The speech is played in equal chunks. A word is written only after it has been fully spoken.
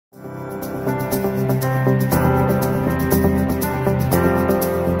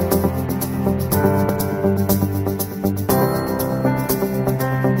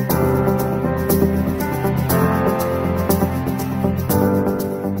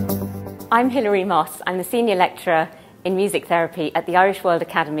I'm Hilary Moss. I'm the Senior Lecturer in Music Therapy at the Irish World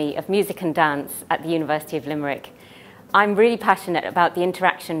Academy of Music and Dance at the University of Limerick. I'm really passionate about the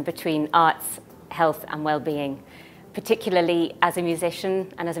interaction between arts, health and well-being, particularly as a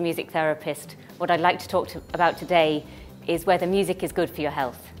musician and as a music therapist. What I'd like to talk about today is whether music is good for your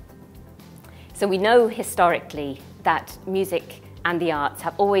health. So we know historically that music and the arts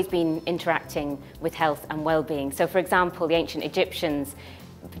have always been interacting with health and well-being. So for example, the ancient Egyptians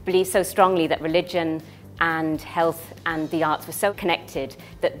believed so strongly that religion and health and the arts were so connected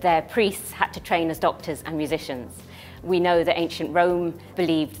that their priests had to train as doctors and musicians. We know that ancient Rome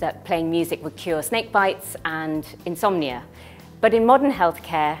believed that playing music would cure snake bites and insomnia. But in modern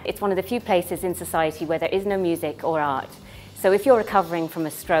healthcare, it's one of the few places in society where there is no music or art. So if you're recovering from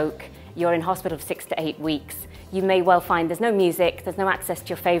a stroke, you're in hospital for 6 to 8 weeks, you may well find there's no music, there's no access to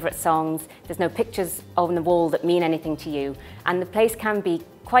your favourite songs, there's no pictures on the wall that mean anything to you, and the place can be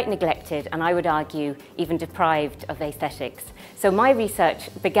quite neglected and I would argue even deprived of aesthetics. So my research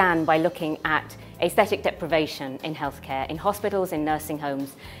began by looking at aesthetic deprivation in healthcare, in hospitals, in nursing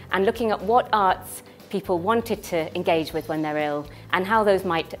homes, and looking at what arts people wanted to engage with when they're ill and how those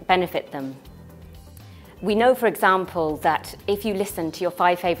might benefit them. We know, for example, that if you listen to your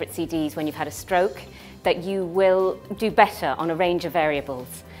 5 favourite CDs when you've had a stroke, that you will do better on a range of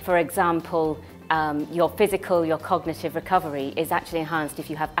variables. For example, your physical, your cognitive recovery is actually enhanced if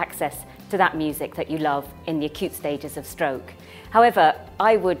you have access to that music that you love in the acute stages of stroke. However,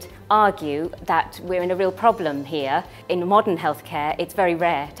 I would argue that we're in a real problem here. In modern healthcare, it's very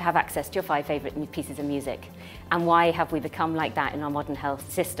rare to have access to your 5 favourite pieces of music. And why have we become like that in our modern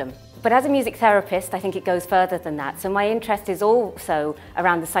health system? But as a music therapist, I think it goes further than that. So my interest is also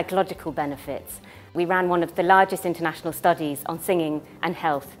around the psychological benefits. We ran one of the largest international studies on singing and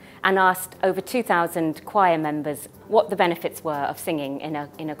health and asked over 2,000 choir members what the benefits were of singing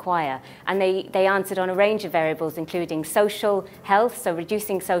in a choir. And they answered on a range of variables, including social health, so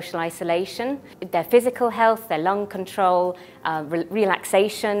reducing social isolation, their physical health, their lung control,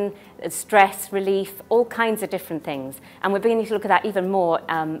 relaxation, stress relief, all kinds of different things. And we're beginning to look at that even more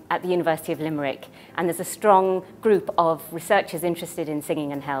at the University of Limerick. And there's a strong group of researchers interested in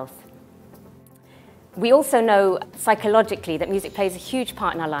singing and health. We also know psychologically that music plays a huge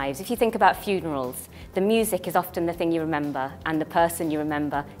part in our lives. If you think about funerals, the music is often the thing you remember, and the person you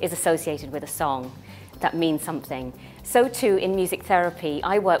remember is associated with a song that means something. So too in music therapy,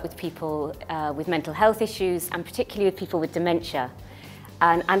 I work with people with mental health issues and particularly with people with dementia.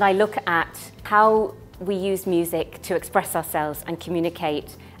 And I look at how we use music to express ourselves and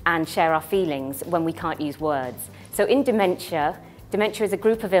communicate and share our feelings when we can't use words. So in dementia is a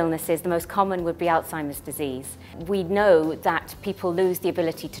group of illnesses. The most common would be Alzheimer's disease. We know that people lose the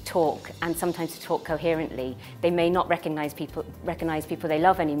ability to talk and sometimes to talk coherently. They may not recognize people they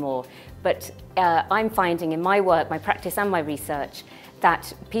love anymore. But I'm finding in my work, my practice and my research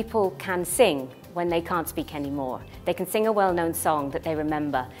that people can sing when they can't speak anymore. They can sing a well-known song that they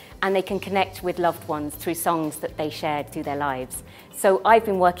remember and they can connect with loved ones through songs that they shared through their lives. So I've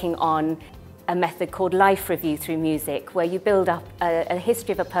been working on a method called life review through music, where you build up a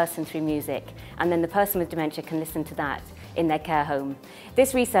history of a person through music, and then the person with dementia can listen to that in their care home.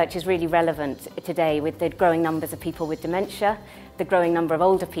 This research is really relevant today with the growing numbers of people with dementia, the growing number of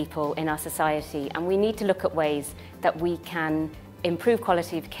older people in our society, and we need to look at ways that we can improve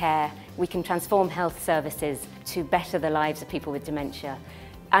quality of care, we can transform health services to better the lives of people with dementia.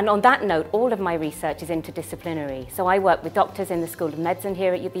 And on that note, all of my research is interdisciplinary. So I work with doctors in the School of Medicine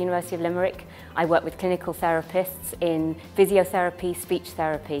here at the University of Limerick. I work with clinical therapists in physiotherapy, speech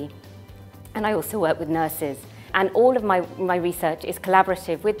therapy, and I also work with nurses. And all of my research is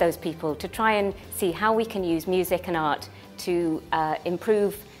collaborative with those people to try and see how we can use music and art to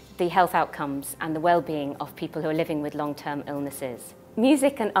improve the health outcomes and the well-being of people who are living with long-term illnesses.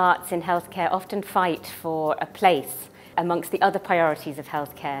 Music and arts in healthcare often fight for a place amongst the other priorities of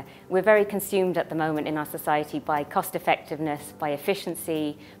healthcare. We're very consumed at the moment in our society by cost effectiveness, by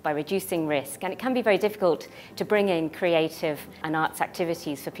efficiency, by reducing risk, and it can be very difficult to bring in creative and arts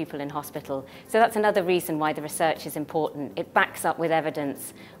activities for people in hospital. So that's another reason why the research is important. It backs up with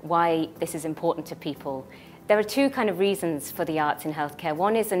evidence why this is important to people. There are 2 kind of reasons for the arts in healthcare.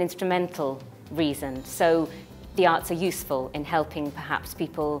 One is an instrumental reason. So the arts are useful in helping perhaps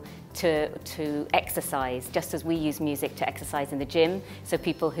people to exercise, just as we use music to exercise in the gym. So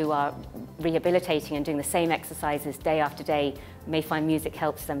people who are rehabilitating and doing the same exercises day after day may find music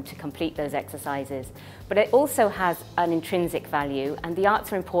helps them to complete those exercises. But it also has an intrinsic value, and the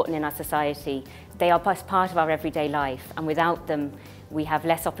arts are important in our society. They are part of our everyday life, and without them we have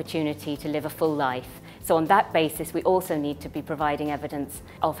less opportunity to live a full life. So on that basis, we also need to be providing evidence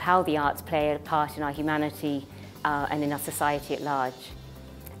of how the arts play a part in our humanity and in our society at large.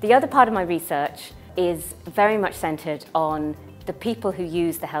 The other part of my research is very much centred on the people who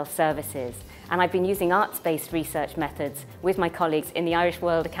use the health services. And I've been using arts-based research methods with my colleagues in the Irish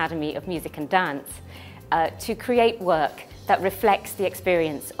World Academy of Music and Dance to create work that reflects the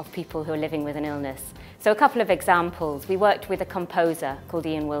experience of people who are living with an illness. So a couple of examples. We worked with a composer called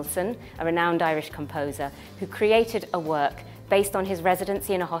Ian Wilson, a renowned Irish composer, who created a work based on his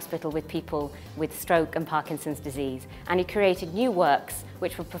residency in a hospital with people with stroke and Parkinson's disease. And he created new works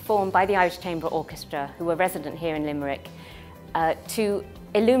which were performed by the Irish Chamber Orchestra, who were resident here in Limerick, to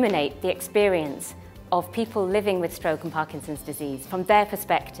illuminate the experience of people living with stroke and Parkinson's disease from their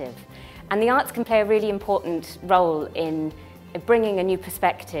perspective. And the arts can play a really important role in bringing a new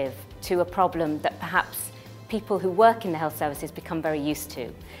perspective to a problem that perhaps people who work in the health services become very used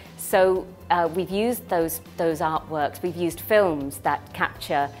to. So we've used those artworks, we've used films that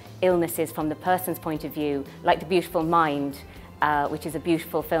capture illnesses from the person's point of view, like The Beautiful Mind, which is a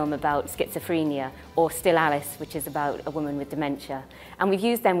beautiful film about schizophrenia, or Still Alice, which is about a woman with dementia. And we've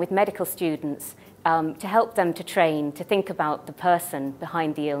used them with medical students to help them to train, to think about the person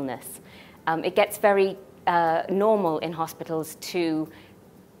behind the illness. It gets very normal in hospitals to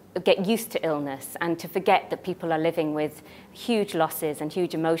get used to illness and to forget that people are living with huge losses and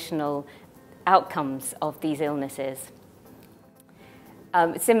huge emotional outcomes of these illnesses.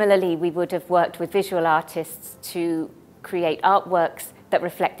 Similarly, we would have worked with visual artists to create artworks that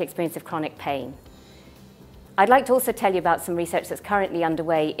reflect the experience of chronic pain. I'd like to also tell you about some research that's currently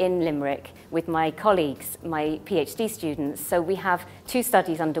underway in Limerick with my colleagues, my PhD students. So we have 2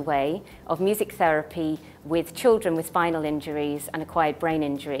 studies underway of music therapy with children with spinal injuries and acquired brain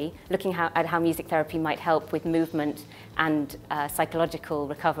injury, looking at how music therapy might help with movement and psychological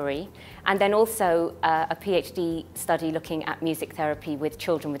recovery. And then also a PhD study looking at music therapy with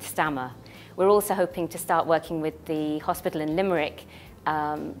children with stammer. We're also hoping to start working with the hospital in Limerick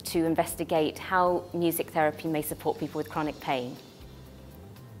to investigate how music therapy may support people with chronic pain.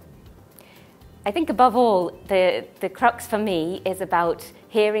 I think above all, the crux for me is about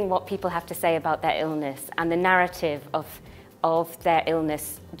hearing what people have to say about their illness and the narrative of their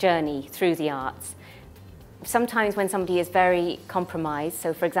illness journey through the arts. Sometimes when somebody is very compromised,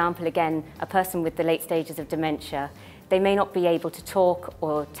 so for example, again, a person with the late stages of dementia, they may not be able to talk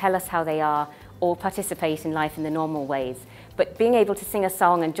or tell us how they are or participate in life in the normal ways. But being able to sing a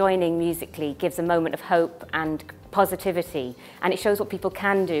song and joining musically gives a moment of hope and positivity, and it shows what people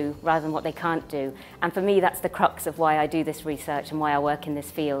can do rather than what they can't do. And for me, that's the crux of why I do this research and why I work in this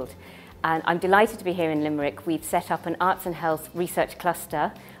field. And I'm delighted to be here in Limerick. We've set up an arts and health research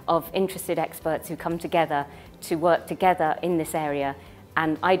cluster of interested experts who come together to work together in this area.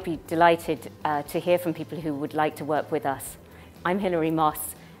 And I'd be delighted to hear from people who would like to work with us. I'm Hilary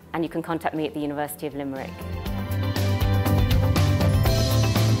Moss, and you can contact me at the University of Limerick.